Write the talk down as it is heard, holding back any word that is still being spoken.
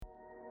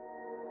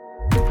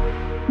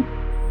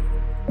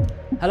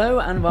Hello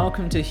and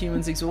welcome to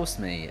Humans Exhaust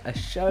Me, a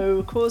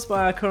show caused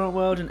by our current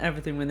world and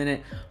everything within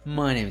it.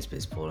 My name is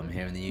Biz Paul, I'm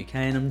here in the UK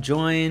and I'm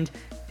joined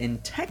in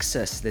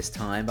Texas this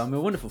time by my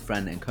wonderful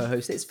friend and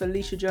co-host, it's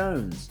Phylecia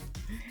Jones.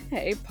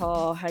 Hey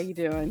Paul, how you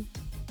doing?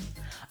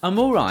 I'm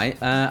alright,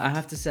 I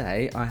have to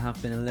say I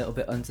have been a little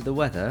bit under the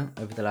weather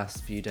over the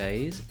last few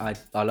days. I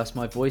lost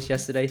my voice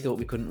yesterday, thought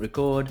we couldn't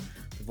record,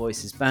 the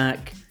voice is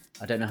back,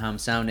 I don't know how I'm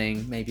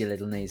sounding, maybe a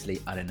little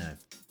nasally, I don't know.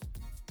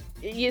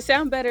 You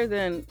sound better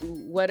than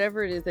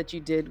whatever it is that you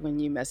did when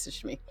you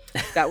messaged me.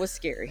 That was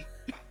scary.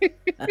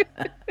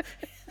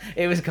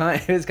 It was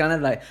kind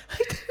of like, I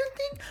don't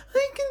think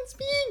I can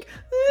speak.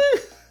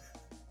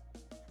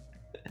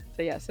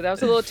 So that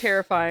was a little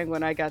terrifying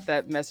when I got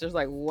that message.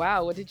 Like,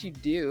 wow, what did you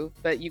do?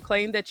 But you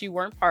claimed that you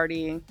weren't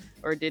partying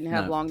or didn't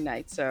have long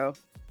nights. So,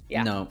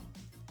 yeah. No.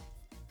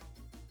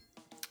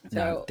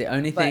 The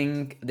only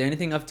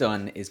thing I've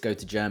done is go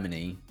to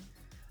Germany.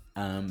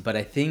 But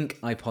I think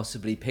I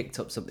possibly picked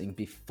up something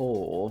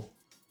before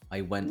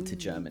I went to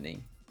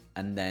Germany,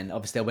 and then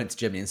obviously I went to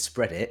Germany and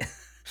spread it,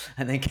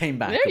 and then came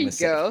back. There you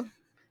go.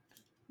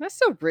 That's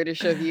so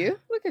British of you.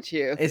 Look at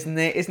you. Isn't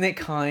it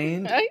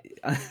kind?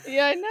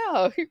 Yeah, I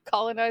know. You're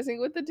colonizing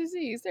with the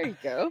disease. There you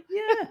go.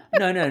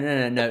 Yeah.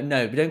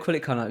 No. We don't call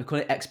it colonizing. We call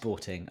it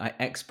exporting. I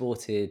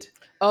exported.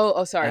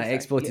 Sorry. I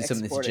exported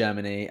something to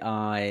Germany.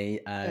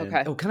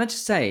 Okay. Oh, can I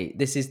just say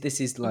this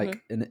is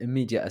like an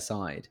immediate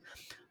aside.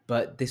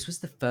 But this was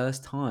the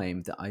first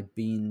time that I'd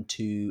been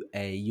to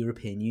a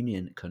European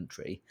Union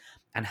country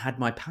and had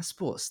my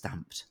passport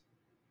stamped.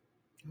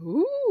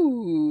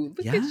 Ooh,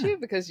 look at you,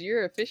 because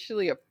you're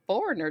officially a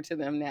foreigner to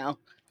them now.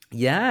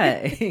 Yeah,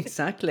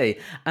 exactly.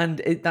 And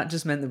that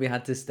just meant that we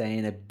had to stay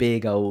in a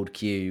big old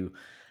queue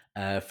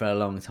for a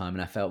long time.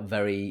 And I felt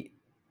very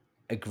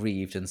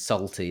aggrieved and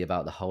salty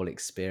about the whole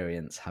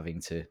experience,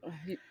 having to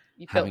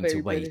felt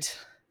very wait. British.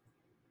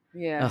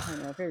 Yeah, ugh.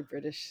 I know, very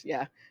British.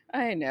 Yeah,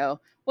 I know.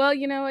 Well,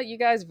 you know what? You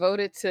guys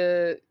voted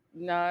to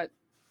not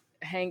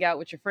hang out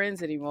with your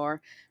friends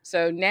anymore.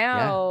 So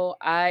now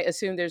I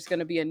assume there's going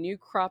to be a new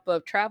crop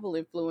of travel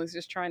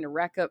influencers trying to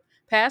rack up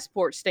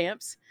passport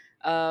stamps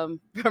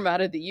from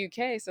out of the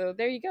UK. So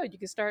there you go. You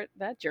can start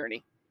that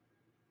journey.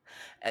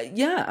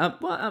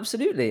 Well,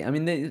 absolutely. I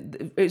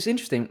mean, it's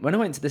interesting. When I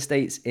went to the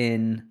States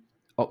in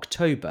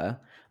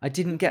October, I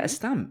didn't get a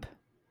stamp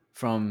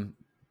from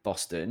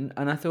Boston,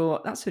 and I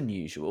thought that's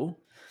unusual.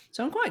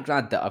 So I'm quite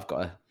glad that I've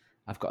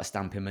got a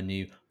stamp in my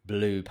new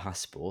blue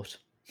passport.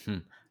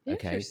 Okay.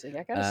 Interesting.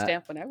 I got a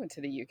stamp when I went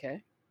to the UK.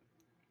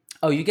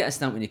 Oh, you get a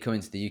stamp when you come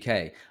into the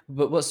UK.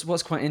 But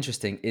what's quite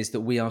interesting is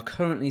that we are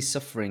currently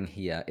suffering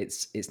here.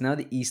 It's now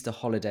the Easter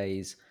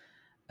holidays.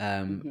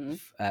 From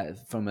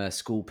a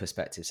school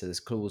perspective, so the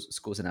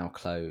schools are now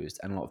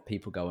closed, and a lot of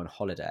people go on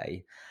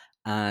holiday,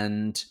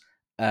 and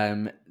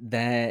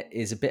there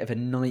is a bit of a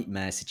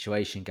nightmare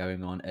situation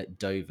going on at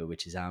Dover,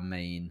 which is our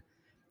main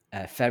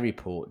ferry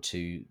port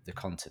to the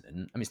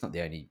continent. I mean, it's not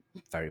the only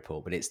ferry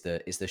port, but it's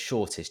the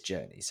shortest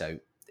journey, so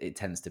it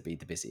tends to be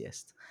the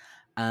busiest.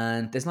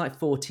 And there's like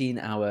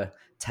 14-hour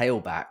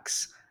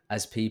tailbacks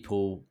as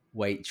people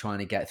wait trying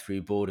to get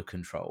through border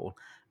control.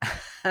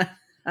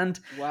 And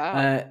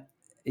wow.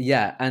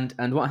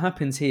 And what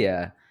happens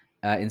here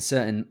in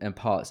certain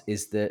parts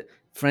is that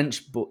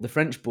the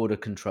French border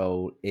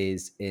control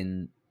is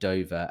in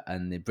Dover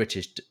and the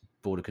British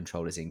border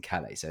control is in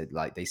Calais. So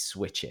like they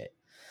switch it.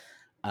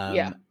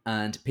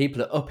 And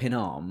people are up in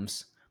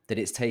arms that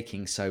it's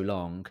taking so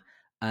long,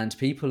 and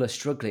people are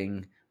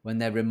struggling when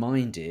they're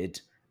reminded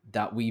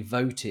that we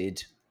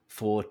voted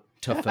for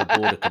tougher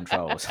border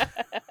controls.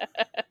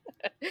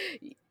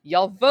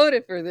 Y'all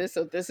voted for this,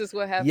 so this is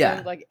what happened.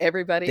 Yeah, like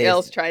everybody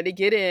else trying to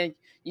get in,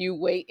 you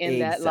wait in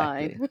that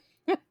line.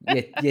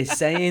 You're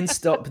saying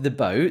stop the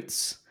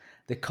boats.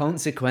 The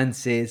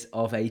consequences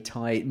of a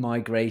tight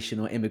migration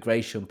or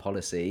immigration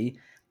policy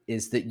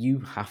is that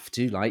you have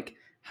to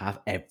have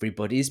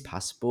everybody's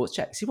passports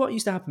checked. See, what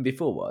used to happen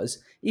before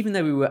was, even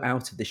though we were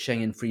out of the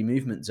Schengen free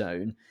movement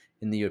zone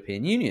in the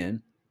European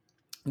Union,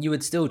 you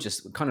would still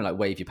just kind of like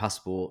wave your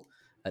passport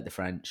at the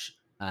French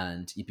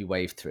and you'd be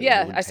waved through.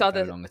 Yeah, I saw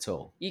very long at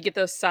all. You get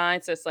those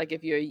signs that's like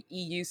if you're an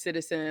EU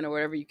citizen or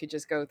whatever, you could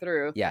just go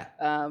through.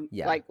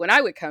 Like when I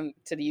would come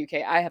to the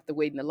UK, I have to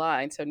wait in the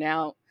line. So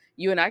now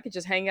you and I could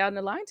just hang out in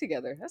the line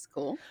together. That's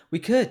cool. We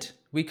could.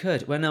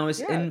 When I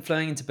was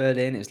flying into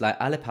Berlin, it was like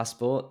alle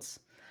passports,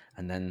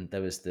 and then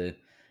there was the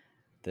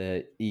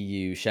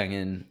EU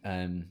Schengen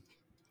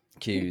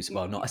queues.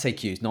 Well, I say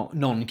queues, not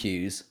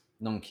non-queues,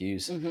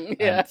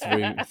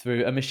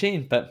 through a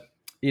machine. But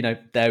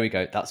there we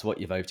go. That's what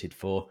you voted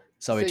for.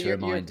 Sorry to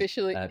remind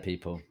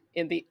people.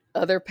 In the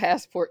other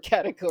passport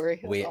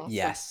category. Awesome.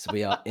 Yes,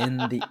 we are in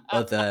the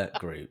other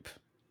group.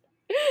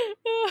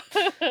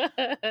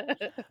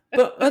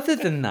 But other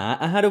than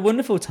that, I had a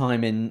wonderful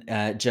time in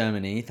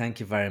Germany. Thank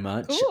you very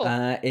much. Cool.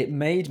 It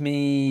made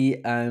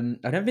me.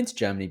 I've never been to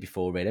Germany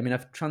before, really. I mean,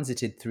 I've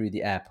transited through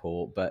the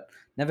airport, but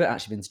never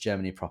actually been to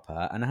Germany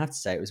proper. And I have to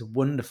say, it was a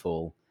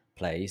wonderful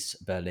place,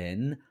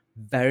 Berlin.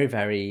 very,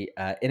 very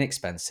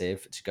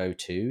inexpensive to go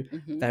to,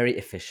 Hmm. very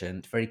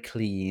efficient, very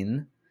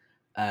clean,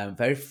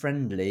 very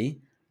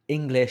friendly,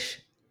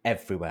 English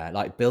everywhere,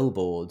 like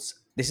billboards.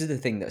 This is the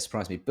thing that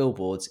surprised me: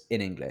 billboards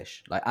in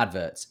English, like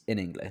adverts in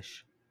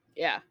English,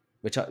 Yeah.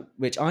 which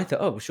I thought,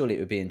 oh, well, surely it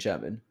would be in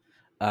German,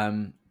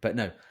 but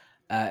no.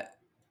 Uh,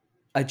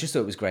 I just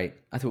thought it was great.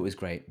 I thought it was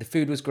great. The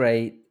food was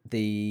great.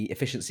 The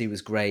efficiency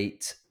was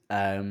great.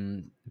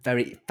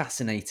 Very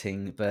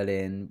fascinating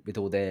Berlin with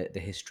all the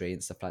history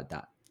and stuff like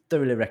that.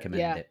 Thoroughly recommend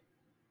Yeah. it.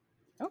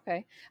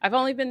 Okay. I've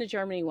only been to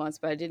Germany once,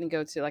 but I didn't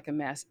go to like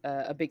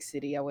a big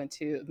city. I went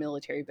to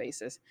military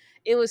bases.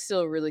 It was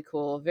still really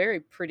cool. Very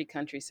pretty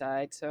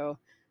countryside. So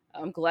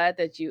I'm glad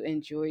that you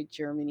enjoyed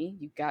Germany.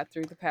 You got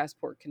through the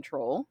passport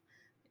control,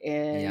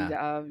 and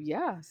Yeah.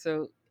 yeah.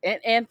 So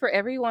and for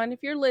everyone, if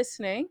you're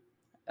listening,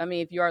 I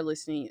mean, if you are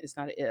listening, it's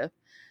not an if.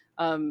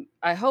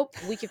 I hope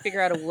we can figure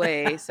out a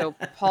way so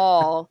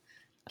Paul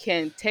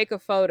can take a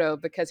photo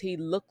because he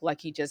looked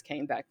like he just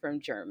came back from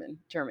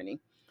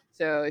Germany.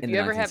 So if In the you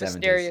ever have a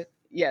 1970s.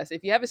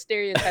 if you have a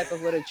stereotype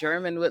of what a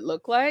German would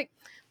look like,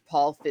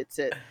 Paul fits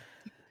it.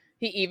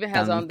 He even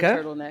has on the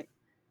Danke. turtleneck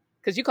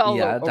because you call it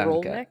Yeah, a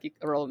roll danke. neck.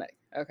 A roll neck.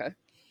 Okay.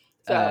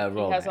 So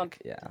Rollneck,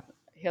 yeah.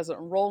 he has a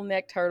roll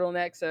neck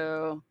turtleneck,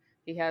 so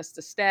he has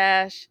the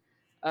stash.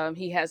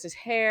 He has his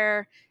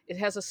hair. It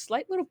has a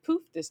slight little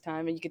poof this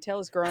time, and you can tell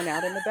it's grown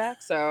out in the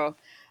back. So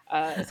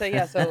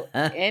yeah. So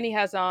and he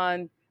has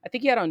on. I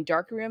think he had on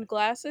dark rim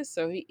glasses,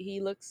 so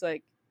he looks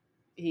like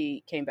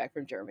he came back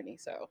from Germany.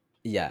 So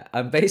Yeah,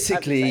 I'm I'm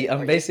basically excited I'm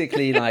for you.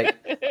 basically like,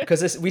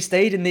 because we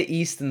stayed in the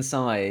eastern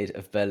side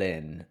of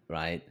Berlin,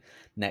 right,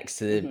 next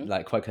to Hmm.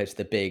 like quite close to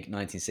the big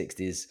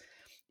 1960s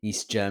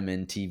East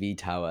German TV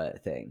tower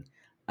thing,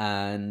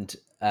 and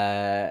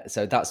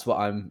so that's what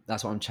I'm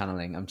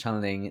channeling. I'm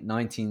channeling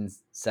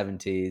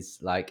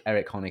 1970s like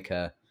Eric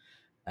Honecker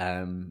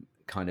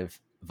kind of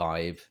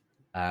vibe.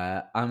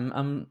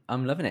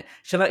 I'm loving it.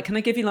 Shall I? Can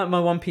I give you like my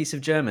one piece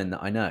of German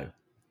that I know?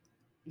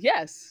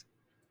 Yes.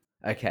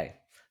 Okay.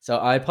 So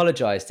I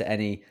apologize to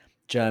any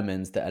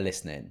Germans that are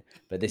listening,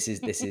 but this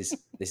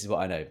is what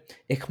I know.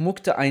 Ich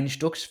möchte ein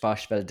Stück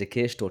Schwarzwälder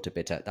Kirschtorte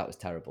bitte. That was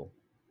terrible.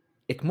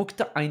 Ich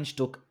möchte ein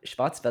Stück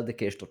Schwarzwälder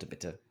Kirschtorte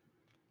bitte.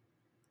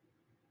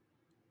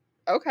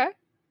 Okay.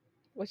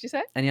 What you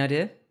say? Any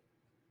idea?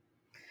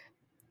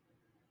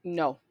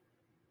 No.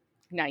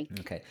 Nine.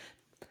 Okay.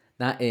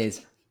 That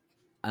is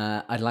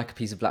I'd like a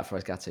piece of black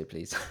forest gatto,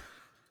 please.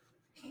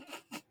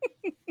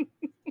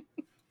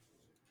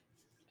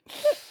 I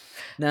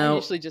Now,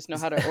 usually just know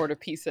how to order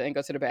pizza and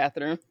go to the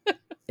bathroom.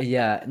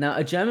 yeah, now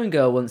a German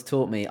girl once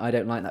taught me I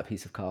don't like that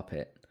piece of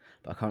carpet,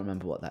 but I can't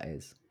remember what that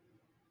is.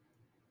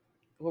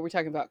 Were we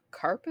talking about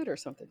carpet or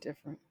something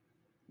different?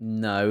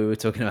 No, we were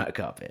talking about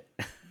carpet.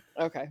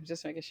 Okay,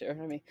 just making sure.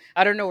 I mean,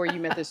 I don't know where you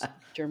met this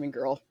German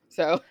girl,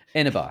 so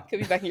In a bar. could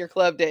be back in your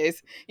club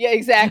days. Yeah,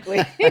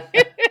 exactly.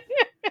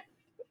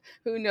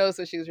 Who knows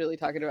what she was really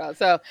talking about?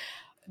 So,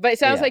 but it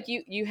sounds Yeah. like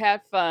you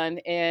had fun,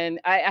 and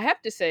I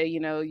have to say,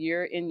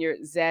 you're in your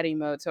Zaddy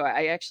mode. So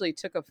I actually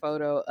took a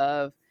photo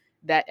of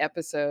that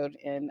episode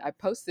and I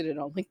posted it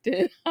on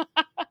LinkedIn.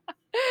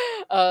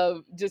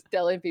 Just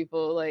telling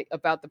people like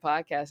about the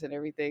podcast and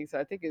everything. So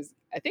I think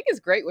it's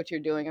great what you're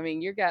doing. I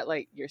mean, you got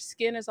like your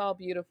skin is all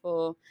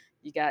beautiful.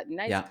 You got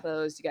nice Yeah.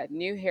 clothes. You got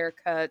new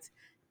haircuts.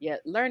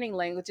 Yet learning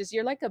languages.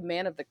 You're like a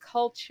man of the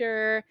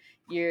culture.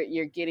 You're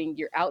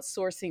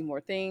outsourcing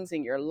more things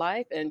in your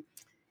life, and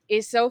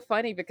it's so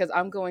funny because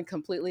I'm going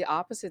completely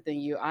opposite than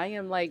you. I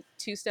am like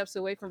two steps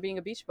away from being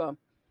a beach bum.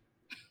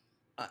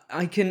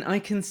 I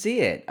can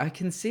see it. I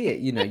can see it.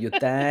 You're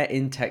there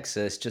in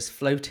Texas, just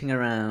floating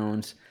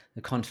around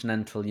the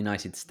continental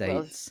United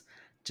Well, States,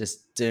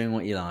 just doing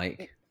what you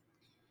like.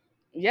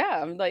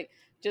 yeah, I'm like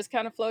just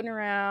kind of floating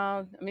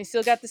around. I mean,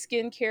 still got the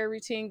skincare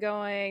routine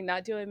going,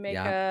 not doing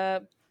Yeah.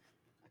 makeup,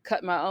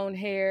 cut my own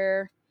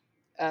hair.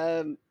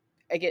 Um,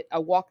 I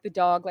walk the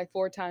dog like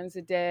 4 times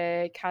a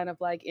day, kind of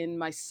like in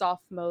my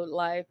soft mode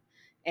life,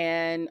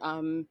 and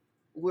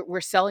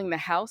we're selling the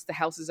house. The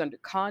house is under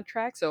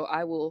contract, so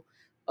I will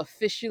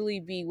officially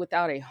be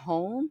without a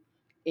home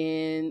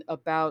in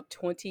about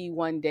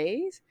 21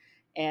 days,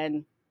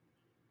 and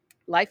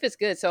life is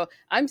good. So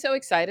I'm so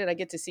excited. I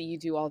get to see you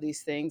do all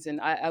these things,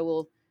 and I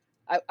will.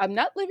 I'm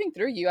not living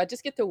through you. I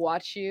just get to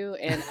watch you,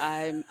 and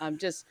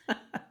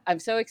I'm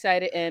so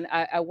excited, and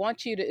I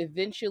want you to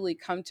eventually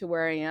come to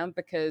where I am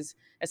because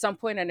at some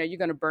point I know you're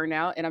going to burn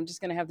out, and I'm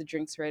just going to have the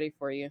drinks ready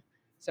for you.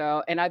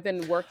 So, and I've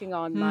been working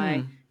on my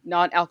Hmm.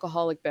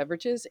 non-alcoholic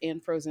beverages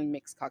and frozen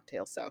mixed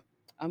cocktails, so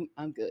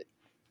I'm good.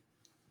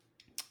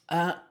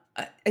 Uh,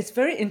 it's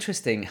very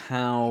interesting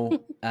how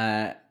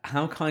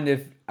kind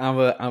of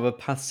our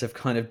paths have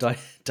kind of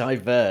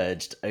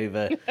diverged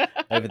over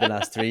the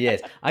last 3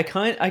 years. I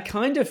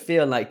kind of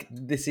feel like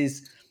this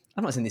is.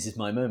 I'm not saying this is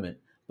my moment,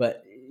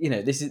 but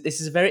this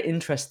is a very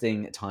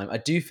interesting time. I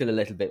do feel a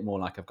little bit more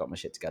like I've got my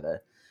shit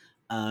together,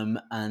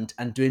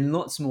 and doing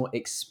lots more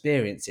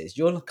experiences.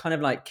 You're kind of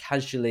like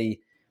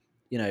casually,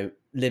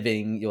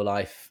 living your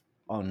life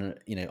on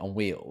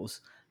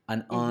wheels.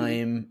 and Hmm.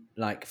 I'm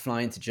like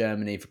flying to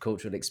Germany for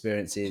cultural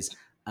experiences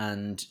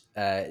and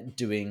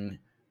doing.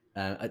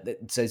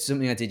 So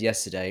something I did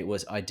yesterday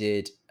was I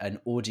did an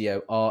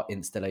audio art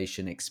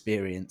installation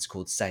experience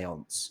called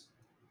Seance,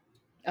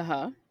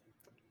 Uh-huh.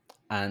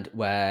 and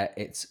where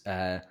it's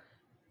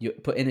you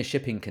put in a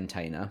shipping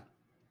container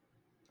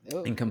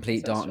Oh, in that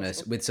complete sounds darkness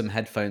stressful. with some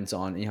headphones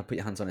on, and you have to put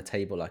your hands on a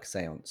table like a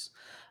seance,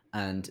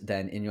 and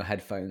then in your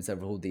headphones there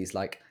are all these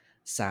like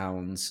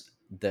sounds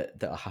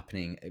that are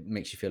happening. It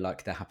makes you feel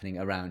like they're happening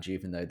around you,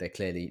 even though they're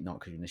clearly not,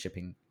 because you're in a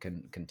shipping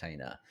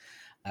container.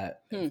 uh,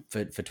 Hmm.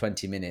 for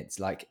 20 minutes,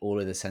 like all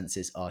of the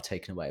senses are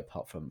taken away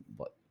apart from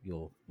what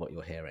you're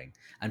hearing,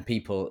 and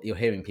people, you're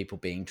hearing people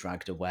being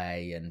dragged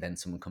away, and then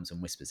someone comes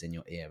and whispers in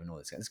your ear and all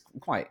this. It's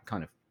quite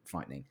kind of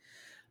frightening.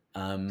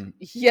 um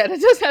Yeah, that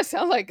does not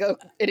sound like an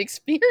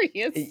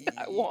experience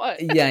I want.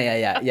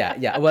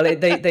 yeah. Well,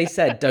 they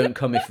said don't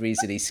come if you're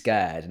easily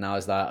scared, and I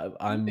was like,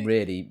 I'm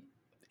really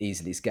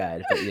easily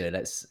scared, but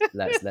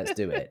let's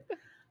do it.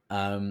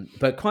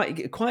 But quite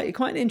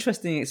an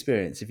interesting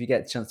experience if you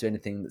get a chance to do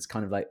anything that's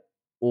kind of like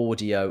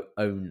audio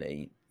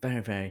only.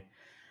 Very, very,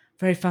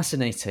 very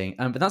fascinating.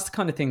 But that's the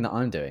kind of thing that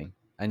I'm doing,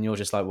 and you're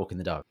just like walking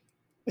the dog.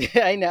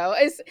 I know.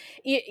 It's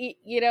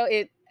you know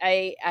it.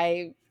 I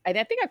and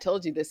I think I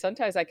told you this.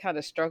 Sometimes I kind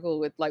of struggle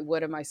with like,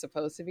 what am I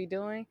supposed to be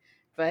doing?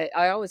 But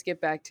I always get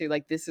back to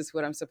like, this is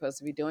what I'm supposed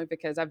to be doing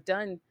because I've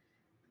done.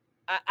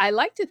 I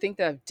like to think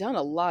that I've done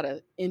a lot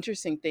of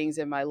interesting things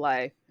in my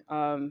life.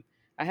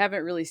 I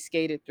haven't really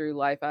skated through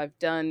life. I've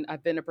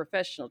been a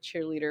professional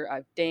cheerleader.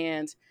 I've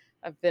danced.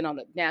 I've been on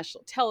a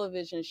national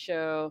television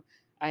show.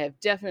 I have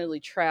definitely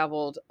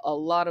traveled a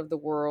lot of the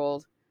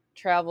world,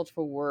 traveled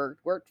for work,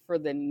 worked for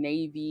the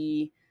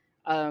Navy.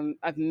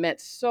 I've met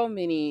so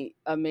many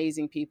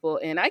amazing people.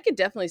 And I could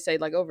definitely say,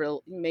 like, over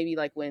maybe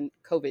like when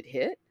COVID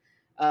hit,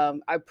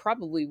 I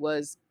probably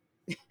was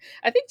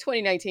I think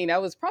 2019, I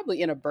was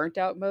probably in a burnt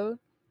out mode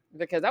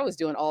because I was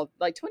doing all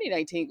like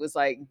 2019 was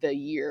like the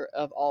year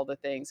of all the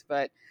things,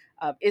 but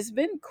it's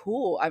been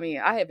cool. I mean,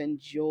 I have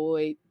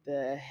enjoyed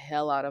the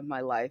hell out of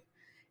my life.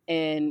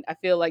 And I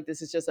feel like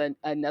this is just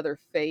another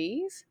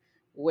phase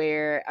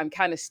where I'm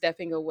kind of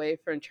stepping away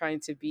from trying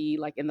to be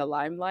like in the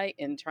limelight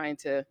and trying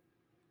to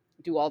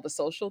do all the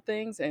social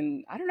things.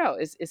 And I don't know,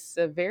 it's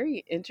a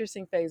very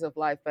interesting phase of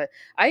life, but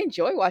I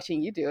enjoy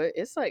watching you do it.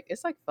 It's like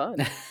fun.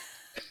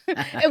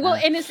 And well,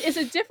 and it's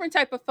a different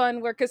type of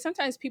fun where because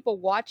sometimes people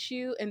watch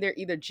you and they're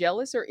either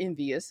jealous or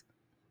envious.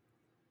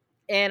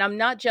 And I'm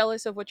not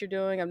jealous of what you're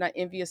doing. I'm not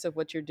envious of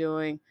what you're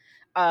doing.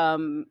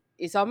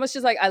 It's almost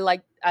just like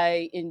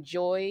I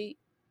enjoy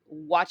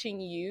watching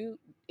you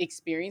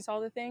experience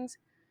all the things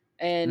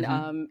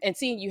Hmm. and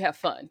seeing you have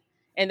fun.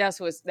 And that's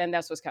what's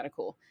kind of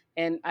cool.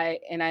 And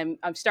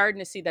I'm starting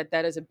to see that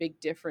that is a big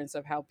difference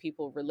of how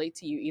people relate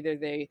to you. Either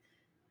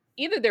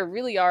they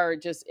really are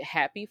just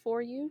happy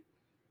for you,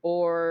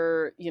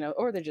 or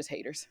or they're just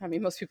haters. I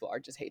mean, most people are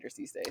just haters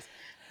these days.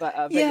 But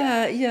yeah,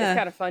 Yeah, it's yeah.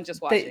 kind of fun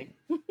just watching.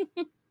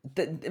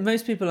 They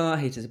most people are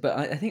haters, but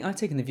I think I've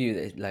taken the view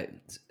that like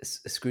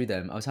screw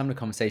them. I was having a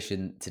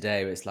conversation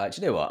today where it's like,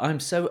 do you know what? I'm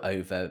so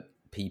over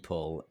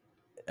people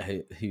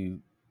who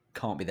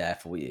can't be there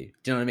for you.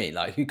 Do you know what I mean?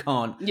 Like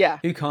Yeah,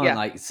 who can't yeah.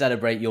 like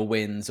celebrate your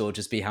wins or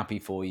just be happy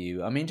for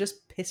you. I mean,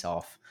 just piss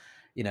off.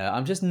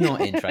 I'm just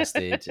not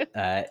interested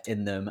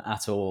in them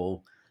at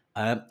all.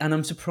 And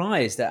I'm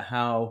surprised at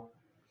how,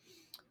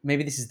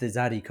 maybe this is the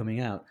Zaddy coming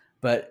out,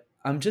 but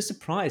I'm just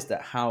surprised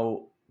at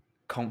how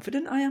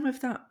confident I am of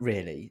that.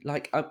 Really,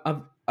 like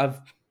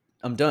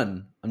I'm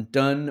done. I'm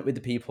done with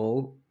the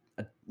people.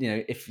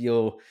 If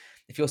you're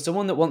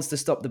someone that wants to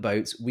stop the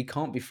boats, we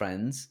can't be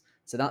friends.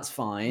 So that's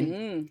fine.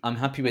 Mm, I'm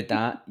happy with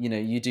that.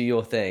 You do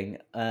your thing.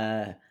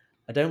 I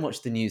don't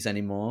watch the news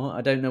anymore.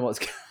 I don't know what's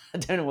I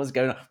don't know what's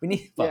going on.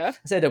 Well, yeah,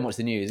 I say I don't watch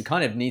the news. I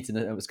kind of need to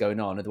know what's going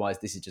on. Otherwise,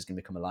 this is just going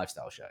to become a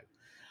lifestyle show.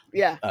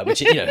 yeah.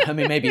 Which I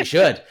mean, maybe it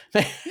should.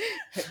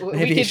 We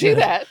Maybe it could do should.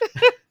 that.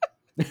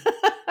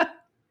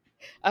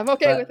 I'm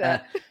okay with But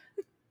that.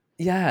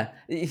 yeah,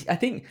 I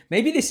think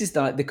maybe this is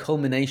like the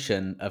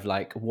culmination of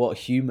like what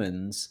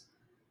humans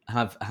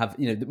have.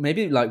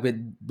 Maybe like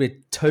we're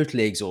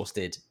totally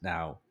exhausted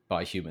now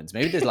by humans.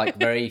 Maybe there's like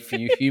very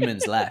few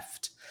humans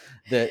left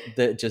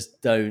that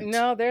just don't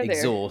No, they're there.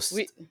 exhaust.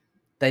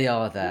 They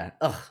are We there.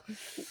 Ugh.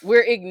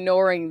 we're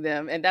ignoring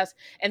them, and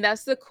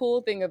that's the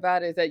cool thing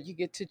about it, is that you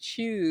get to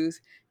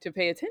choose to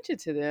pay attention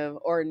to them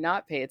or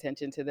not pay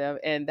attention to them.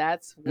 And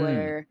that's Mm.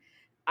 where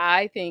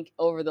I think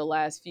over the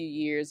last few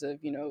years of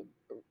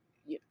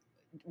y-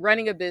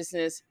 running a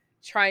business,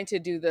 trying to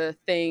do the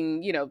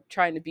thing,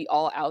 trying to be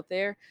all out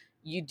there,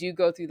 you do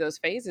go through those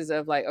phases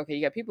of like, okay,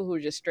 you got people who are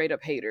just straight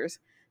up haters,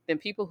 then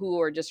people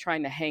who are just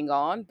trying to hang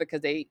on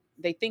because they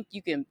think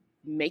you can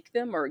make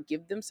them or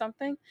give them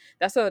something.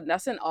 That's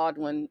an odd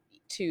one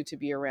too to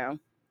be around.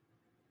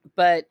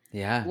 But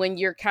Yeah. when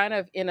you're kind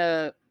of in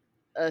a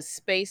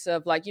space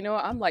of like,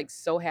 I'm like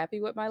so happy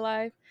with my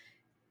life,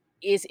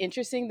 it's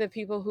interesting the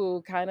people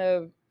who kind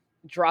of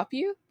drop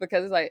you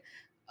because it's like,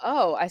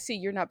 oh, I see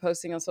you're not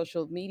posting on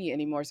social media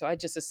anymore. So I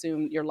just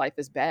assume your life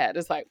is bad.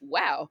 It's like,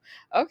 wow,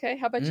 okay,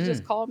 how about you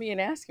just Mm. call me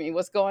and ask me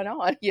what's going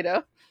on?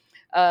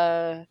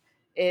 Uh,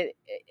 it,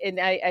 and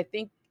I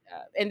think,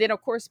 and then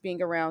of course,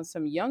 being around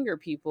some younger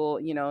people,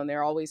 and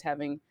they're always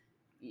having,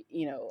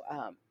 you know,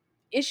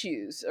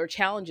 issues or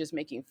challenges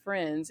making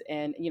friends.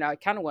 And, I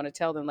kind of want to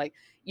tell them, like,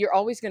 you're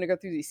always going to go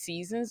through these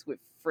seasons with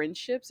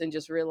friendships, and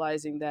just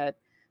realizing that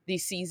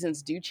these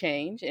seasons do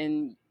change,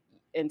 and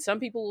some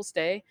people will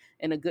stay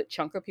and a good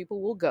chunk of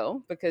people will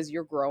go because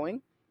you're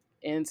growing,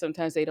 and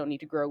sometimes they don't need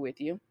to grow with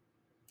you.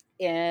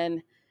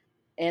 And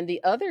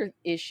the other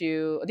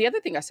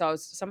thing I saw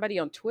was somebody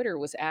on Twitter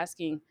was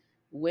asking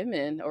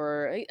women,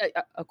 or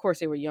of course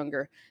they were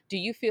younger, do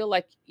you feel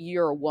like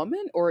you're a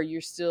woman, or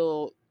you're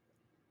still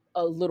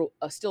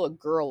still a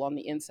girl on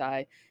the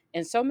inside?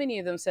 And so many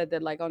of them said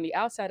that, like, on the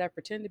outside I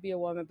pretend to be a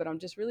woman, but I'm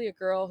just really a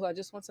girl who I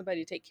just want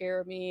somebody to take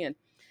care of me, and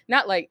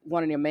not like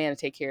wanting a man to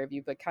take care of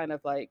you, but kind of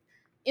like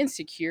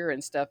insecure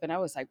and stuff. And I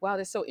was like, wow,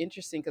 that's so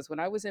interesting, because when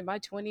I was in my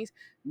 20s,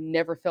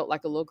 never felt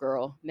like a little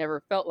girl,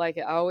 never felt like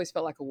it. I always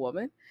felt like a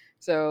woman.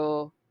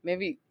 So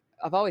maybe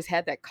I've always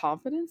had that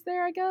confidence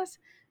there, I guess.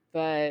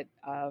 But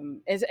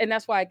and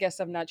that's why I guess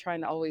I'm not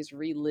trying to always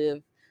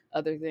relive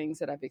other things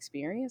that I've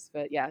experienced.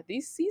 But yeah,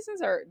 these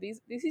seasons are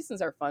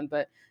fun.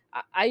 But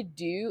I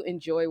do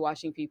enjoy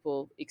watching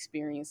people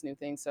experience new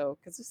things. So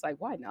because it's like,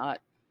 why not?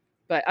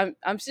 But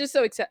I'm just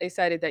so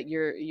excited that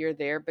you're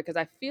there, because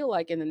I feel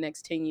like in the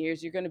next 10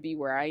 years you're going to be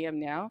where I am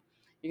now.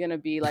 You're going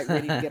to be like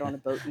ready to get on a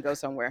boat and go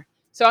somewhere.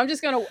 So I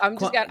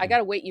Quite. got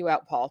to wait you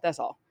out, Paul. That's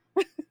all.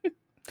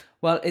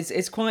 Well,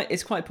 it's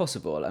quite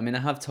possible. I mean, I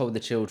have told the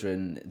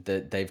children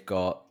that they've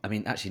got. I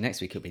mean, actually, next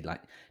week it'll be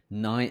like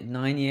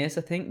 9 years.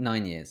 I think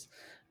 9 years.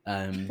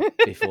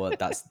 Before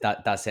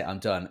that's it. I'm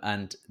done.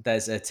 And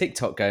there's a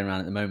TikTok going around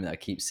at the moment that I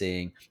keep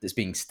seeing that's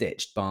being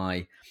stitched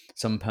by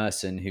some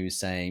person who's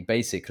saying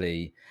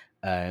basically,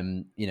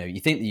 you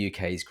think the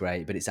UK is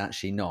great, but it's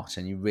actually not,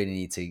 and you really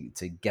need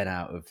to get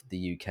out of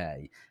the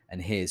UK.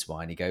 And here's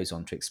why. And he goes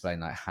on to explain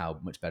like how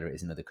much better it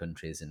is in other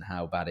countries and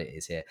how bad it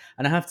is here.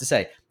 And I have to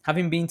say,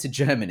 having been to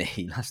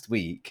Germany last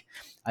week,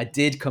 I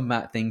did come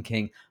back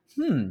thinking,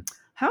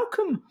 how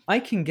come I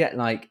can get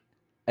like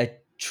a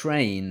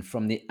train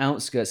from the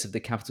outskirts of the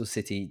capital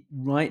city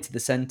right to the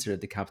center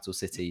of the capital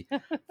city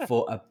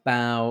for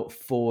about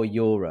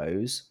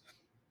 €4,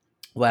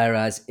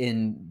 whereas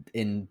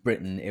in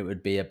Britain it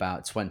would be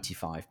about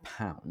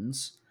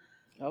 £25.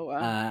 Oh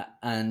wow.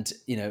 And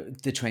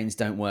the trains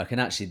don't work,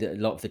 and actually a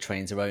lot of the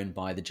trains are owned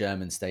by the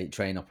German state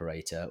train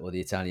operator or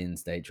the Italian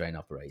state train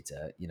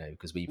operator,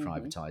 because we Hmm.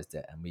 privatized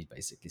it and we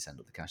basically send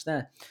all the cash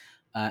there.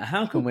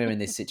 How come we're in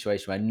this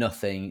situation where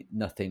nothing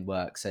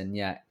works, and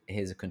yet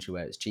here's a country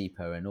where it's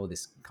cheaper and all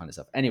this kind of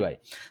stuff? Anyway,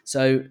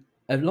 so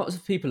lots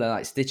of people are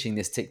like stitching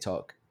this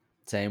TikTok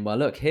saying, well,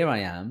 look, here I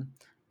am.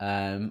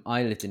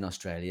 I lived in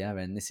Australia,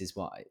 and this is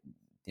what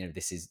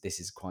this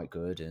is quite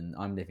good, and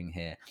I'm living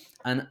here.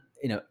 And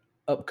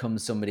up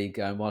comes somebody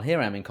going, well,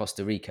 here I am in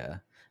Costa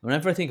Rica.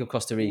 Whenever I think of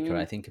Costa Rica,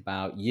 I Mm, think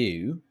about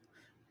you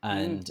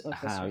and love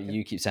Costa how Rica.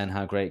 you keep saying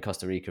how great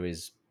Costa Rica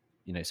is,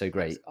 so Oh, it's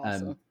great.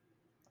 awesome.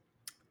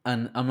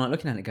 And I'm like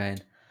looking at it going,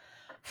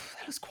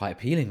 that looks quite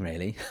appealing,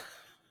 really.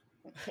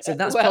 So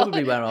that's Well,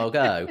 probably where I'll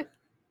go.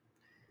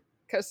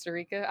 Costa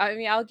Rica. I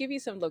mean, I'll give you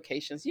some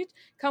locations. You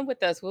come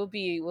with us. We'll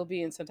be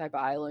in some type of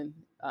island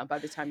by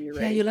the time you're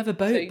Yeah, ready. you'll have a So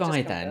boat you just by come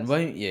with then, us.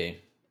 won't you?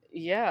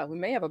 Yeah, we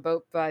may have a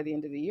boat by the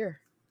end of the year.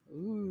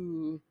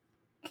 Ooh.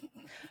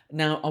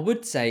 Now, I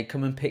would say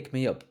come and pick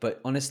me up, but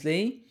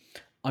honestly,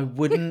 I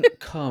wouldn't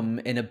come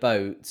in a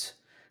boat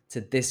to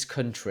this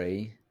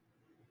country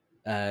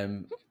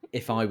um,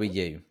 if I were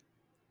you.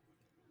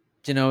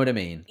 Do you know what I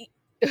mean?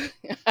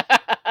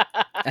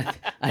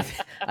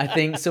 I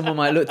think someone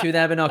might look through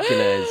their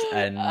binoculars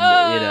and, Uh,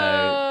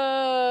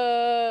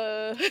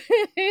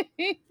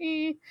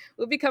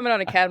 we'll be coming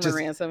on a just,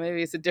 catamaran, so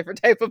maybe it's a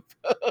different type of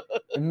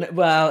boat.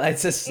 well,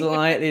 it's a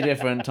slightly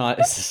different type.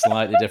 It's a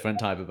slightly different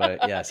type of boat.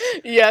 Yes.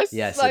 Yes,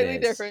 Yes, it slightly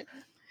is. different.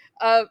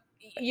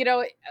 You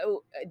know,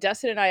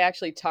 Dustin and I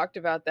actually talked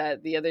about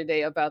that the other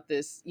day, about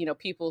this,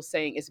 people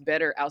saying it's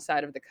better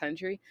outside of the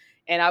country.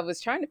 And I was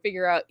trying to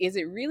figure out, is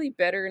it really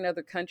better in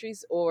other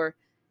countries, or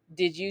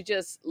did you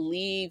just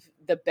leave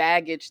the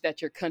baggage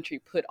that your country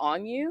put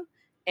on you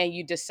and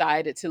you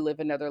decided to live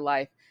another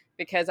life?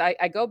 Because I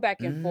go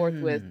back and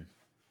forth with, Mm.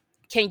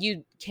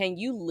 can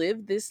you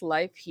live this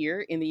life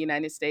here in the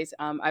United States?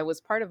 I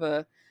was part of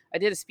I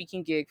did a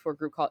speaking gig for a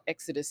group called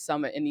Exodus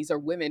Summit, and these are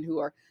women who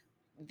are,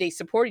 they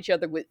support each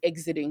other with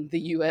exiting the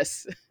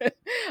U.S.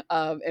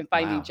 And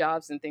finding Wow.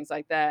 jobs and things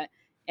like that.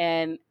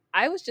 And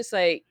I was just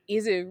like,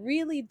 is it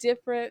really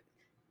different,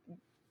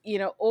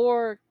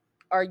 or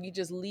are you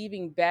just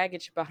leaving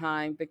baggage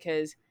behind?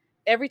 Because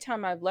every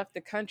time I've left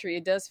the country,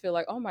 it does feel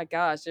like, oh my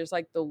gosh, there's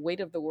like the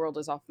weight of the world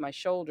is off my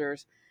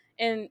shoulders.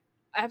 And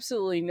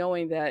absolutely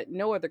knowing that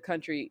no other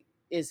country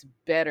is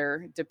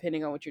better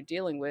depending on what you're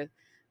dealing with.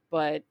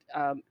 But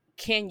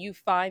can you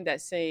find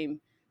that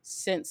same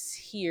sense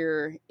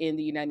here in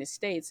the United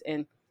States?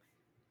 And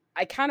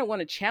I kind of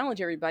want to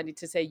challenge everybody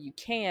to say you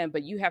can,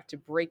 but you have to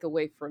break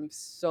away from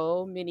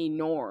so many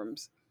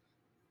norms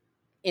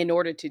in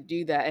order to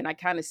do that. And I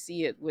kind of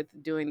see it with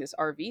doing this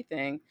RV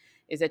thing,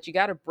 is that you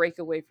got to break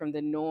away from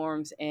the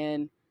norms.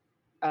 And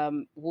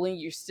when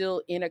you're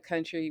still in a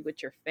country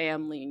with your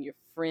family and your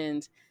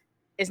friends,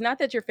 it's not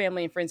that your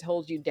family and friends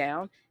hold you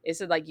down. It's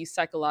that, like, you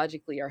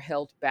psychologically are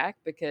held back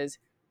because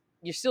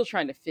you're still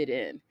trying to fit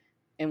in.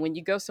 And when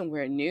you go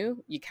somewhere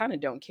new, you kind of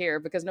don't care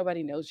because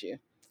nobody knows you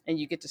and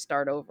you get to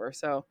start over.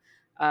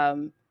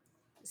 Um,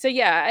 so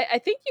yeah, I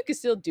think you can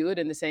still do it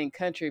in the same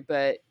country,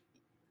 but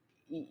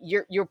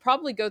you'll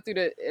probably go through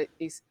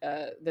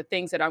the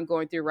things that I'm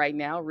going through right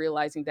now,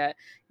 realizing that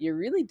you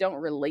really don't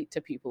relate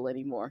to people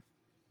anymore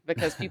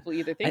because people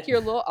either think I, you're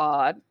a little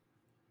odd,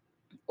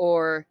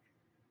 or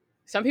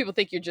some people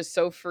think you're just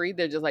so free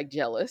they're just like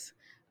jealous.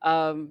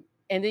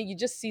 And then you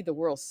just see the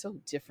world so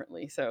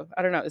differently. So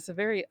I don't know. It's a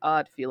very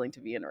odd feeling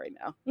to be in right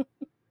now.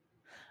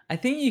 I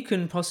think you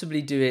can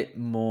possibly do it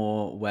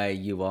more where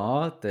you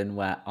are than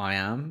where I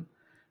am.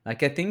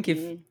 Like I think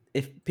Mm,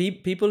 if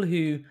people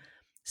who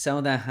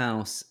sell their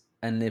house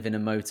and live in a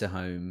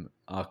motorhome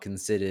are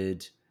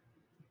considered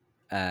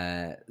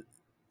uh,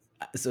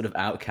 sort of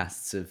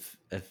outcasts of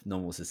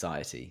normal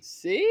society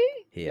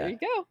see, there here. you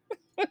go.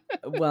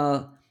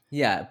 Well,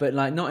 yeah, but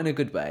like not in a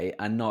good way,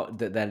 and not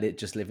that they're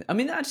just living. I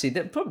mean, actually,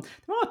 there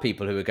are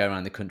people who are going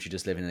around the country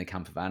just living in a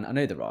camper van. I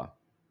know there are,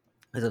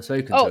 as I've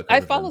spoken to Oh, a I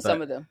couple of follow them.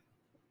 some But of them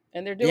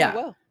and they're doing yeah,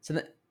 well. so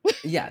that,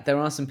 yeah, there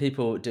are some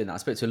people doing that. I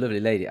spoke to a lovely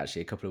lady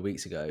actually a couple of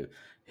weeks ago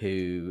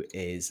who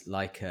is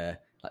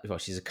well,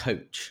 she's a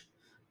coach,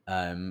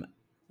 um,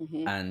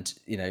 Hmm. and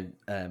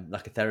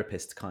like a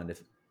therapist kind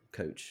of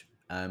coach.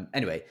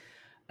 Anyway,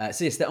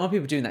 so yes, there are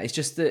people doing that. It's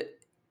just that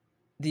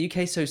the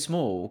UK is so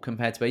small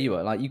compared to where you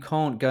are. Like you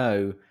can't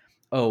go,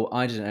 oh,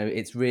 I don't know,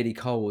 it's really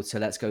cold, so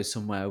let's go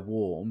somewhere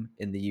warm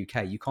in the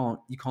UK. You can't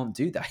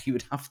do that. You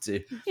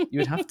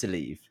would have to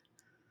leave.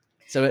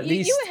 So at You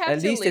least would have at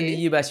to least in the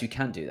leave. US you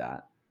can do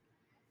that.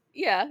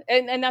 Yeah,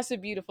 and that's the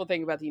beautiful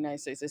thing about the United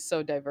States. It's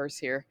so diverse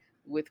here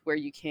with where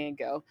you can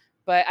go.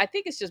 But I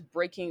think it's just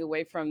breaking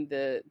away from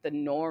the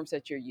norms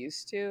that you're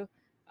used to.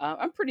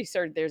 I'm pretty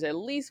certain there's at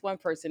least one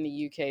person in the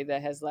UK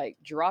that has like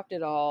dropped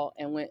it all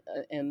and went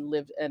and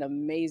lived an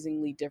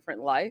amazingly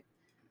different life.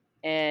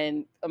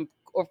 And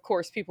of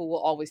course people will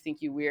always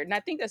think you weird, and I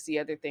think that's the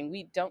other thing.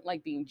 We don't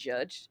like being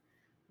judged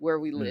where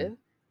we Mm, live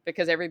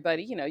because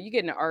everybody, you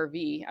get in an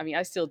RV. I mean,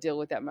 I still deal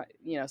with that. My,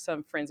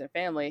 some friends and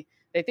family,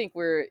 they think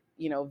we're,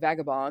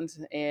 vagabonds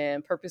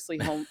and purposely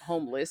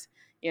homeless.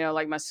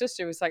 Like my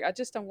sister was like, I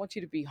just don't want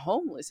you to be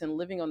homeless and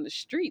living on the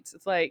streets.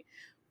 It's like,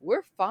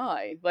 we're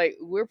fine. Like,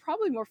 we're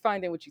probably more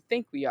fine than what you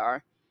think we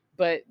are,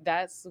 but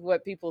that's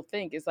what people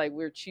think, is like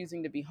we're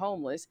choosing to be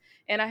homeless.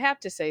 And I have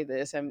to say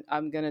this, I'm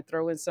going to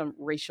throw in some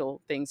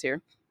racial things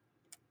here.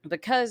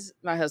 Because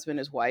my husband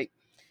is white,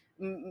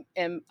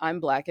 and I'm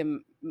black,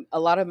 and a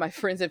lot of my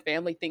friends and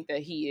family think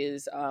that he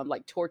is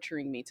like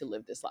torturing me to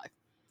live this life,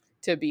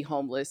 to be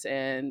homeless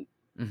and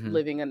hmm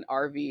living in an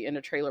RV in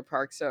a trailer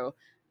park. So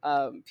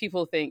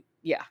people think,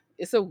 yeah,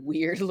 it's a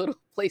weird little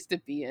place to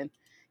be in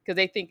because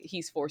they think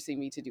he's forcing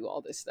me to do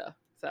all this stuff.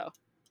 So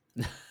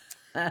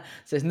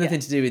so it's yeah. nothing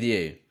to do with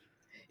you.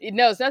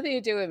 No, it's nothing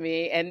to do with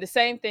me. And the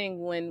same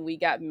thing when we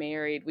got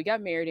married. We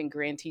got married in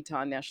Grand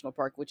Teton National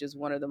Park, which is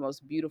one of the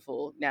most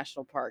beautiful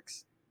national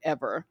parks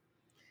ever.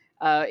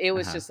 It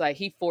was Uh-huh. just like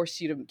he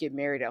forced you to get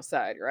married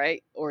outside,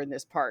 right? Or in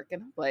this park.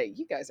 And I'm like,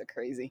 you guys are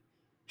crazy.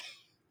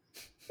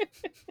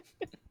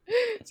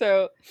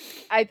 So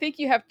I think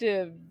you have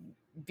to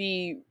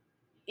be,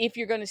 if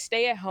you're going to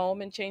stay at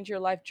home and change your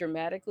life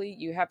dramatically,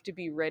 you have to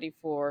be ready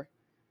for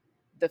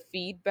the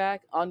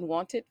feedback,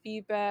 unwanted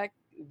feedback,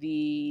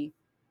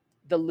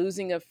 the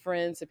losing of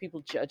friends, the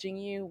people judging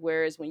you.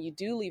 Whereas when you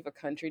do leave a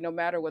country, no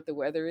matter what the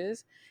weather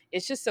is,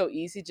 it's just so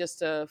easy just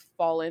to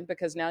fall in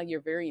because now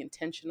you're very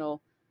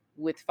intentional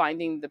with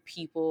finding the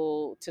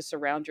people to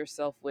surround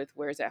yourself with.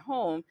 Whereas at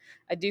home,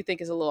 I do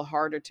think it's a little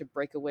harder to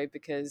break away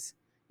because,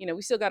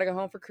 we still got to go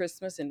home for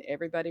Christmas and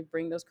everybody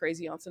bring those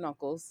crazy aunts and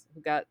uncles who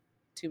got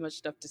too much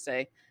stuff to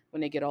say when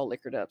they get all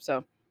liquored up.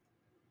 So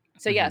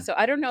yeah, hmm so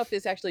I don't know if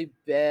it's actually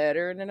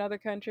better in another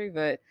country,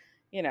 but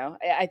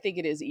I think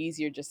it is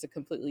easier just to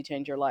completely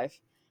change your life,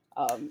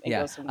 and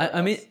go Yeah, somewhere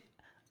I mean, else.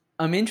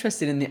 I'm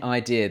interested in the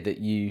idea that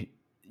you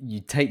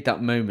take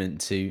that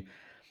moment to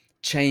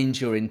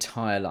change your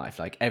entire life,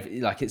 like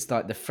it's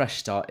like the fresh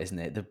start, isn't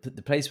it?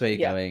 The place where you're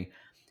Yeah, going,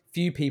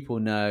 few people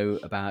know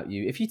about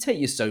you. If you take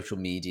your social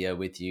media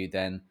with you,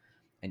 then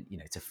and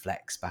to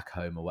flex back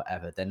home or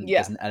whatever, then yeah,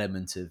 there's an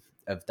element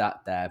of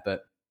that there.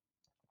 But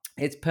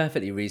it's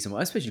perfectly reasonable.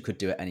 I suppose you could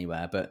do it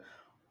anywhere, but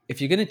if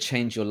you're going to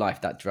change your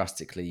life that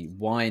drastically,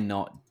 why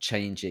not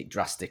change it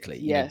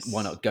drastically?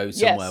 Why yes, not go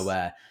somewhere yes,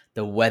 where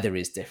the weather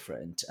is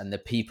different and the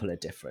people are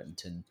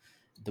different and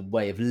the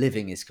way of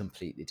living is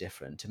completely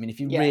different? I mean, if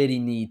you yeah. really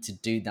need to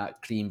do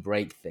that clean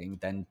break thing,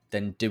 then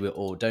do it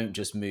all. Don't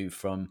just move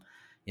from,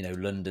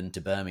 London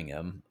to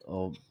Birmingham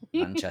or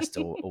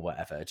Manchester or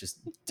whatever. Just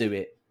do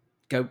it.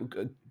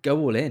 Go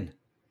all in.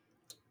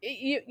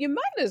 You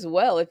might as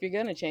well if you're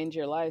going to change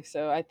your life.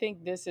 So I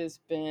think this has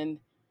been,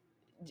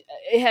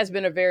 it has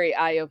been a very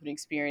eye-opening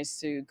experience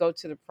to go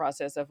to the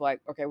process of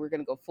like, okay, we're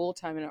going to go full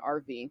time in an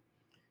RV.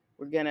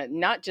 We're going to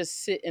not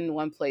just sit in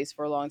one place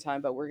for a long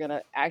time, but we're going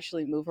to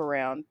actually move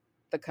around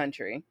the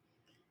country,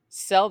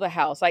 sell the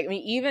house. Like, I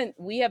mean, even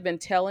we have been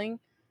telling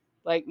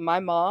like my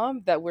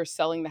mom that we're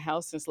selling the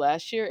house since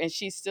last year, and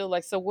she's still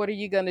like, so what are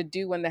you going to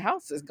do when the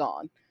house is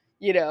gone?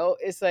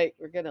 It's like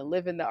we're going to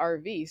live in the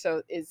RV.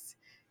 So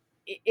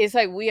it's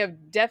like we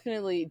have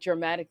definitely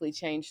dramatically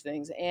changed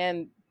things.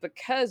 And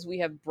because we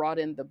have brought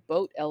in the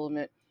boat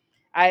element,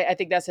 I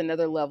think that's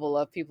another level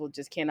of people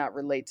just cannot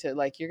relate to,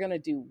 like, you're going to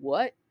do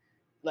what?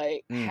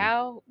 Like, Mm.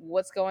 how?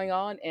 What's going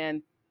on?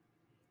 And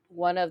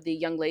one of the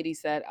young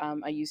ladies that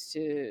I used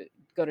to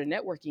go to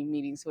networking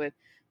meetings with,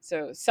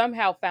 so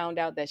somehow found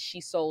out that she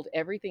sold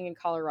everything in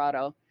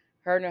Colorado.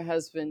 Her and her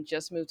husband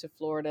just moved to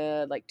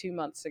Florida like 2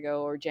 months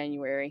ago or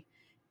January.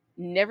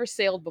 Never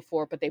sailed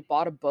before, but they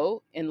bought a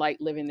boat and like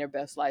living their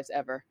best lives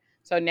ever.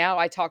 So now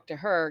I talked to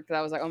her because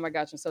I was like, oh my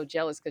gosh, I'm so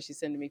jealous because she's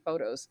sending me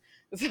photos.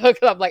 So 'cause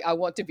I'm like, I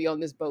want to be on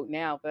this boat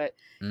now. But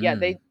yeah, Mm.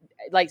 they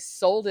like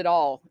sold it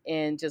all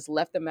and just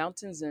left the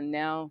mountains, and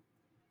now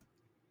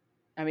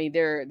I mean,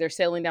 they're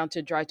sailing down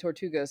to Dry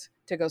Tortugas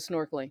to go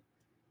snorkeling,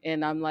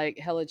 and I'm like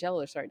hella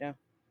jealous right now.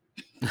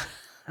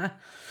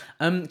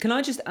 Can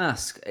I just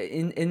ask,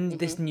 in Hmm.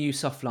 this new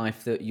soft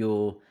life that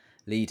you're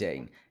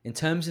leading, in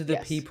terms of the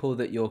Yes. people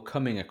that you're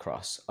coming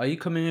across, are you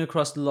coming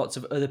across lots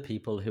of other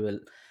people who are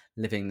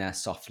living their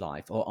soft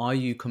life, or are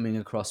you coming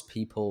across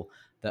people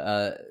that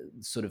are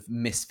sort of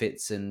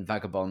misfits and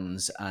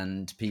vagabonds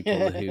and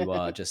people who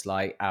are just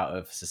like out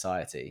of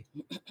society?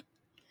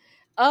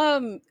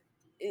 um,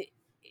 i-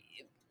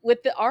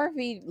 with the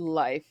RV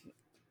life,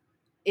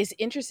 it's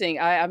interesting.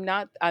 I'm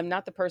not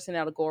the person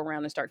that'll go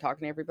around and start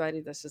talking to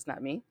everybody. That's just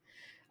not me.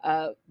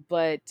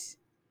 But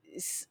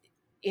it's,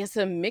 it's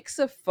a mix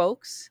of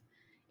folks.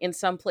 In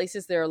some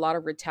places, there are a lot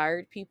of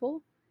retired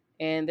people,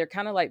 and they're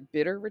kind of like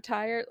bitter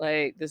retired.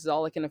 Like, this is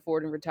all I can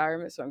afford in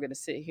retirement, so I'm going to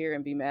sit here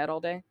and be mad all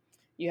day.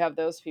 You have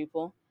those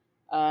people.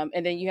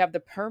 And then you have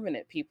the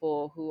permanent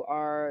people who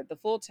are the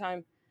full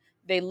time.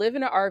 They live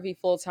in an RV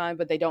full time,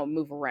 but they don't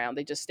move around.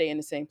 They just stay in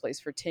the same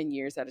place for 10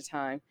 years at a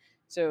time.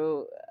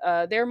 So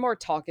they're more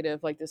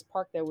talkative. Like this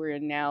park that we're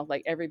in now,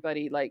 like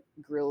everybody like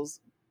grills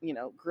in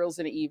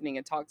the evening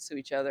and talks to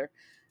each other.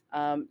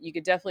 You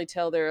could definitely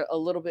tell they're a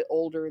little bit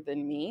older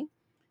than me,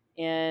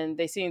 and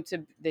they seem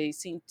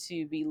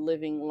to be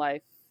living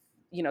life.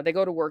 They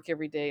go to work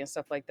every day and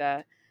stuff like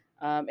that.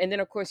 And then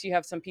of course you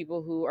have some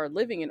people who are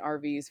living in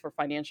RVs for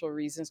financial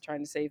reasons, trying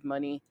to save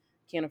money,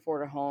 can't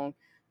afford a home.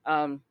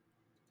 Um,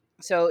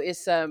 so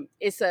it's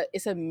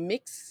a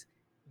mixed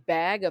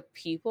bag of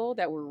people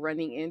that we're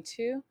running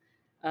into.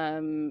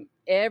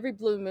 Every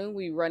blue moon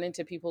we run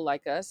into people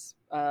like us,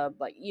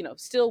 like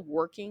still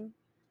working,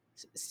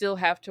 still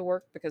have to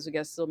work because we got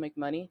to still make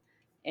money,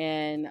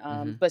 and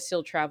Hmm. but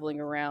still traveling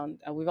around.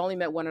 We've only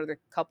met one other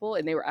couple,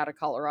 and they were out of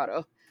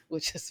Colorado,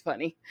 which is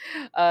funny.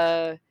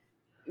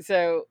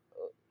 So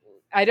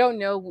I don't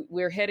know.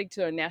 We're heading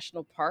to a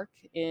national park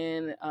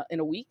in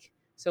a week,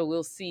 so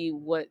we'll see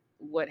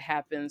what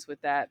happens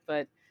with that.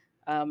 But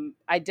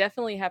I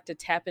definitely have to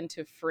tap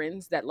into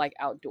friends that like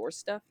outdoor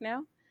stuff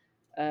now.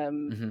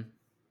 Um, Hmm.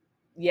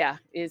 yeah,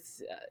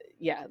 it's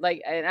yeah,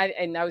 like,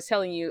 and I was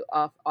telling you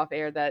off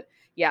air that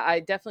yeah, I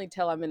definitely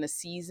tell I'm in a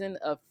season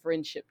of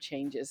friendship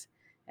changes,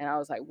 and I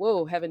was like,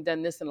 whoa, haven't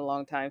done this in a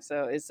long time.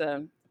 So it's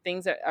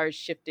things are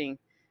shifting,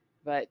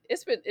 but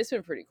it's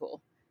been pretty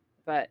cool.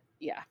 But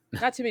yeah,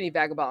 not too many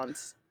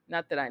vagabonds,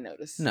 not that I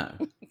notice. No.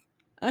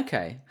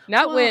 Okay.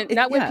 Not Well, when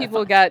not when yeah.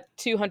 people got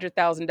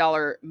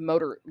 $200,000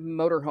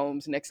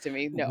 motorhomes next to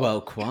me. No.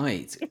 Well,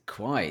 quite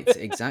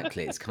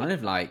exactly. It's kind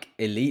of like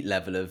elite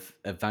level of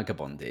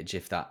vagabondage,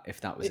 if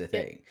that was a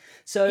thing.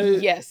 So,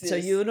 Yes, so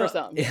is you're for not.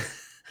 some.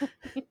 Yes.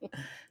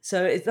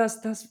 So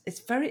that's it's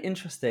very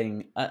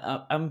interesting.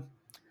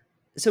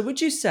 So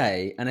would you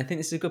say? And I think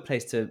this is a good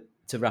place to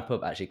wrap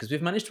up actually, because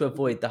we've managed to Mhm.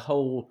 avoid the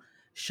whole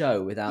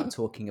show without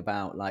talking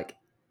about like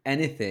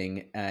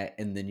anything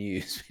in the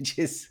news,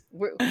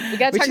 We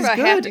got to which talk is about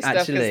good happy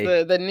stuff because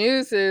actually. the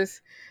news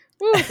is,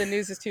 woo, the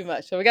news is too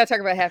much. So we got to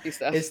talk about happy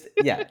stuff. It's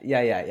yeah.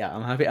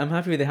 I'm happy. I'm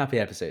happy with the happy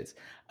episodes.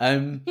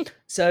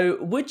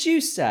 So would you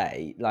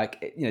say,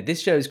 like,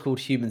 this show is called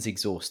Humans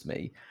Exhaust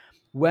Me?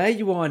 Where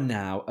you are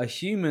now, are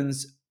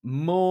humans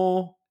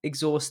more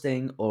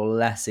exhausting or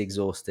less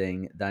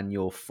exhausting than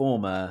your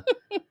former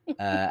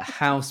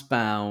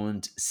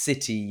housebound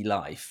city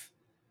life?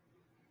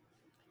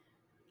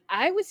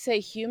 I would say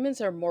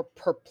humans are more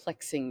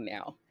perplexing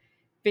now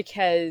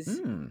because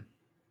Hmm.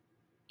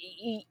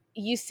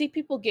 you see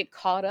people get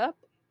caught up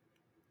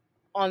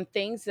on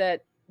things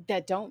that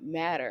don't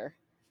matter.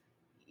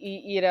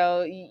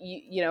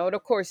 And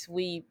of course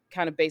we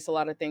kind of base a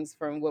lot of things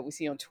from what we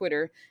see on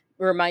Twitter,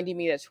 reminding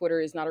me that Twitter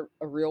is not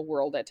a real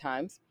world at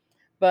times.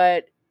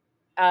 But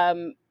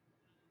um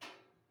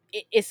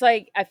it's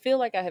like I feel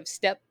like I have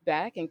stepped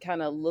back and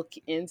kind of look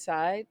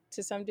inside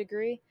to some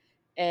degree,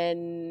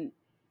 and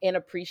and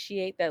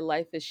appreciate that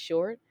life is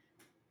short.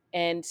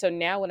 And so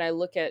now when I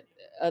look at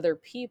other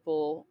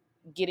people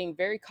getting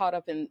very caught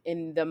up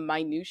in the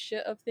minutia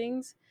of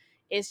things,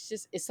 it's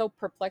so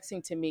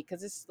perplexing to me,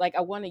 because it's like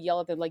I want to yell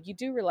at them, like, you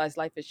do realize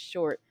life is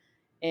short,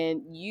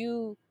 and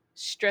you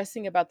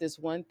stressing about this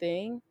one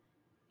thing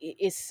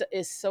is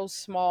so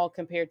small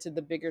compared to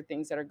the bigger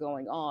things that are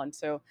going on.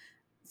 So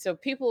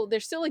people, they're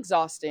still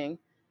exhausting,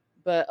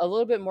 but a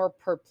little bit more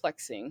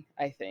perplexing,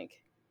 I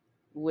think,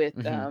 with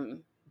Hmm.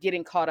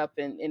 getting caught up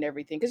in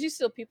everything, because you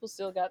still, people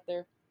still got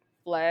their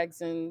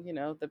flags, and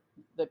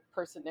the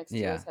person next to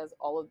Yeah. us has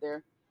all of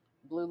their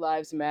blue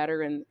lives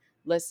matter, and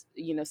let's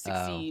Oh.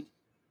 succeed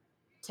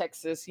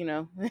Texas,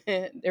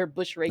 they're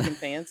Bush Reagan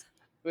fans,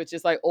 which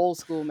is like old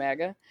school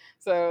MAGA.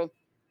 So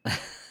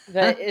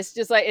but it's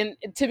just like, and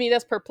to me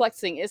that's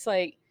perplexing. It's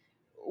like,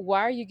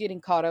 why are you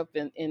getting caught up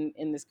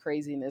in this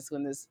craziness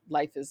when this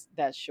life is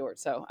that short?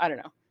 So I don't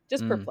know,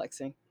 just Mm.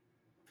 perplexing.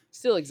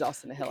 Still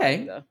exhausting the hell out of me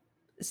Okay. though.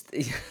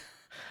 It's-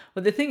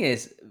 well, the thing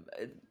is,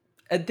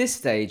 at this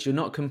stage, you're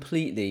not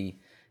completely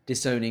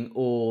disowning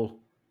all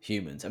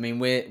humans. I mean,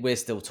 we're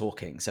still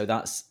talking, so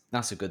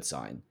that's a good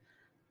sign.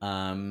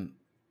 Um,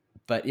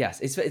 but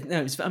yes,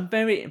 no, I'm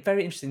very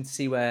interesting to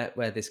see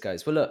where this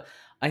goes. Well, look,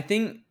 I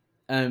think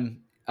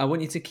I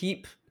want you to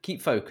keep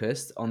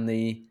focused on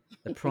the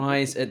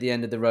prize at the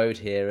end of the road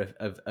here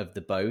of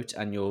the boat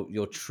and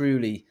your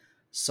truly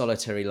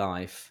solitary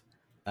life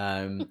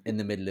in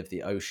the middle of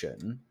the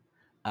ocean.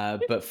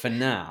 But for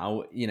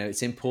now,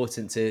 it's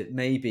important to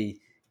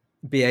maybe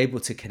be able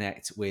to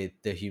connect with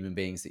the human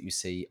beings that you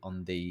see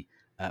on the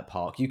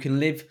park. You can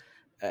live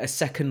a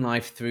second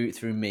life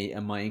through me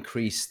and my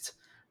increased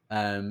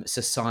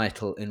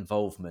societal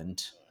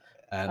involvement,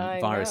 I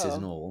viruses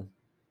and know. all.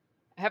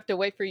 I have to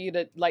wait for you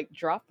to like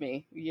drop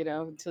me,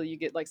 until you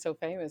get like so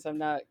famous. I'm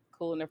not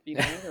cool enough for you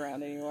to hang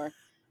around anymore.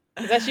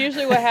 Because that's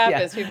usually what Yeah.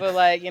 happens. People are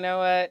like, you know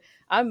what?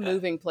 I'm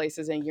moving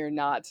places and you're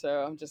not,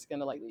 so I'm just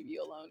gonna like leave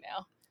you alone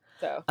now.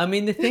 So I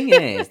mean, the thing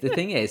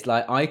is,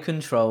 like, I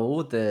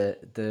control the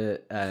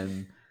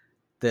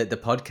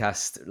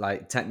podcast,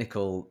 like,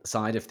 technical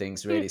side of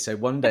things, really. So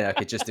one day I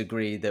could just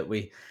agree that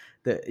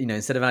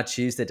instead of our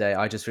Tuesday day,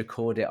 I just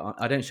record it on.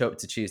 I don't show up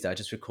to Tuesday. I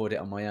just record it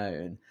on my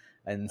own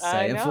and I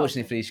say, know.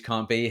 unfortunately, Felicia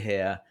can't be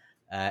here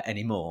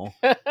anymore.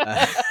 Uh,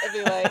 I'd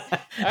be like,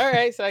 all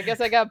right, so I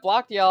guess I got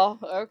blocked, y'all.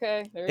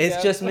 Okay, there we it's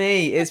go. just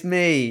me. It's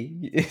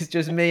me. It's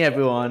just me,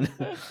 everyone.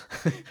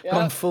 Gone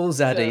Yep. full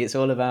Zaddy. So It's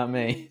all about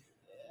me.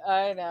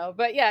 I know,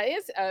 but yeah,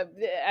 it's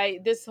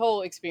this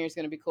whole experience is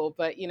going to be cool.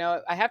 But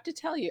I have to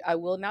tell you, I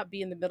will not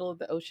be in the middle of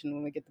the ocean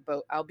when we get the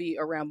boat. I'll be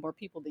around more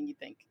people than you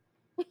think.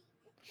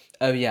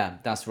 Oh yeah,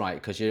 that's right.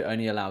 Because you're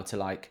only allowed to,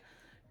 like,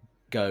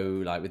 go,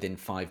 like, within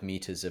 5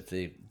 meters of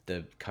the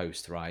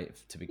coast, right,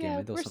 to begin Yeah,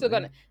 with, or we're still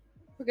gonna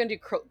something. we're gonna do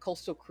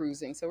coastal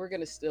cruising, so we're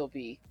gonna still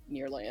be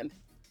near land.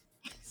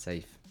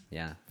 Safe.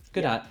 Yeah.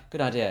 Good. Yeah,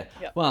 Good idea.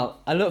 yeah.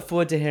 Well, I look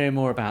forward to hearing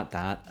more about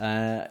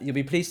that. You'll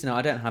be pleased to know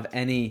I don't have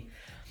any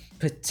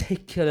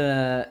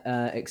particular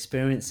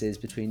experiences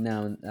between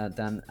now and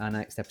Dan, our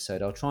next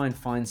episode. I'll try and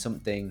find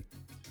something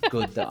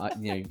good that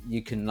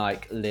you can,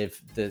 like, live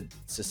the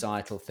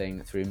societal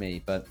thing through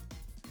me, but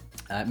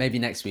maybe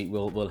next week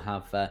we'll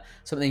have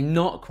something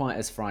not quite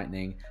as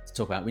frightening to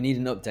talk about. We need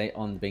an update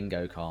on the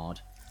bingo card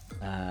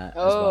as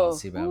well. Oh,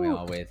 See where we ooh,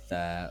 are with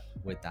that.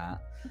 But yeah,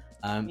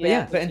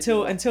 yeah, we but should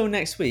do that. until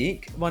next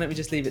week, why don't we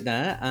just leave it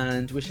there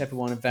and wish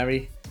everyone a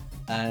very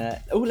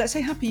let's say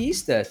Happy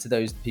Easter to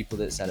those people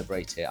that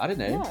celebrate it. I don't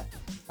know. Yeah,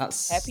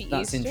 That's happy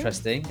that's Easter.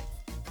 interesting.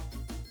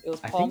 It was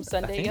I Palm think I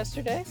Sunday think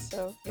yesterday,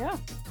 so yeah,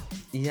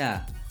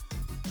 yeah.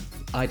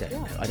 I don't yeah.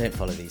 know. I don't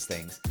follow these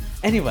things.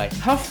 Anyway,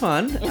 have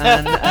fun,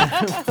 and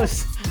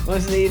we'll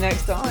see you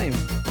next time.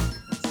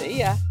 See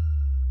ya.